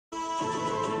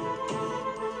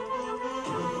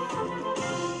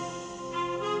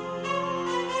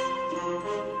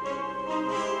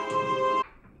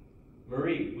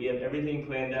everything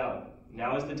planned out.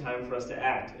 Now is the time for us to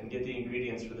act and get the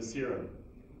ingredients for the serum.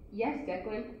 Yes,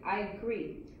 Declan, I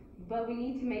agree. But we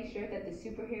need to make sure that the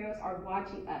superheroes are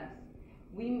watching us.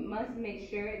 We must make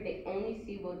sure they only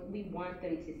see what we want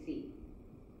them to see.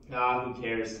 Ah, who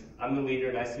cares? I'm the leader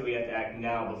and I say we have to act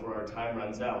now before our time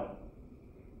runs out.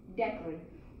 Declan,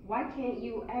 why can't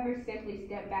you ever simply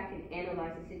step back and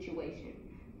analyze the situation?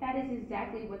 That is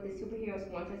exactly what the superheroes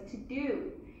want us to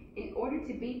do. In order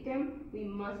to beat them, we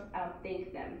must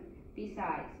outthink them.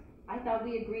 Besides, I thought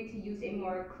we agreed to use a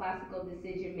more classical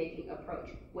decision-making approach,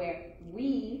 where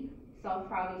we solve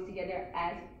problems together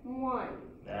as one.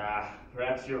 Ah,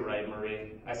 perhaps you're right,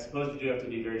 Marie. I suppose we do have to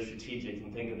be very strategic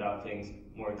and think about things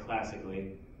more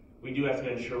classically. We do have to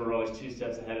ensure we're always 2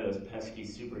 steps ahead of those pesky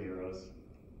superheroes.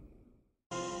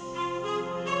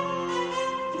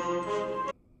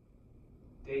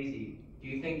 Daisy, do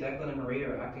you think Declan and Marie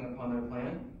are acting upon their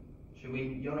plan? Should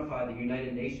we notify the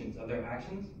United Nations of their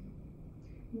actions?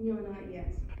 No, not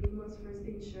yet. We must first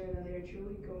ensure that they are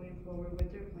truly going forward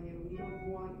with their plan. We don't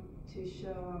want to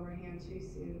show our hand too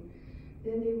soon.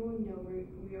 Then they will know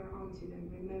we are onto them.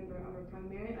 Remember, our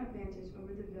primary advantage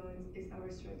over the villains is our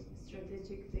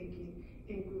strategic thinking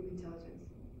and group intelligence.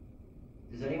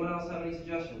 Does anyone else have any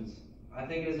suggestions? I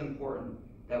think it is important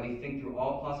that we think through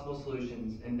all possible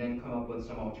solutions and then come up with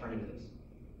some alternatives.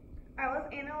 I was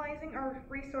analyzing our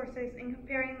resources and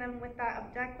comparing them with that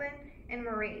of Declan and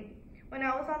Marie. When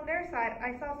I was on their side,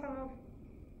 I saw some of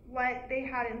what they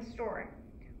had in store.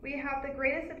 We have the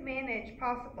greatest advantage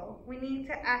possible. We need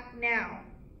to act now.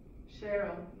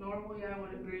 Cheryl, normally I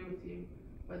would agree with you,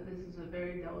 but this is a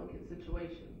very delicate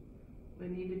situation. We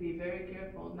need to be very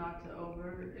careful not to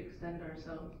overextend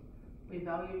ourselves. We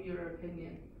value your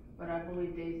opinion, but I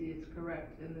believe Daisy is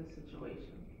correct in this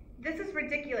situation. This is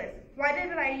ridiculous. Why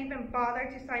did I even bother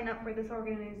to sign up for this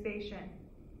organization?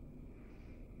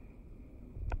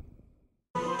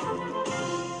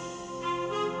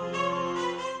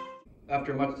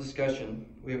 After much discussion,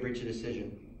 we have reached a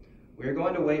decision. We are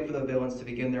going to wait for the villains to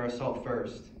begin their assault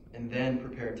first, and then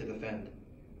prepare to defend.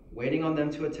 Waiting on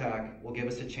them to attack will give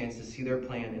us a chance to see their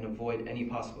plan and avoid any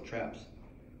possible traps.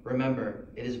 Remember,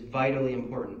 it is vitally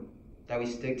important that we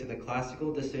stick to the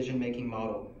classical decision-making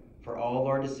model for all of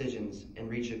our decisions and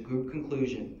reach a group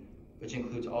conclusion which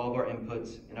includes all of our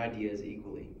inputs and ideas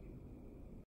equally.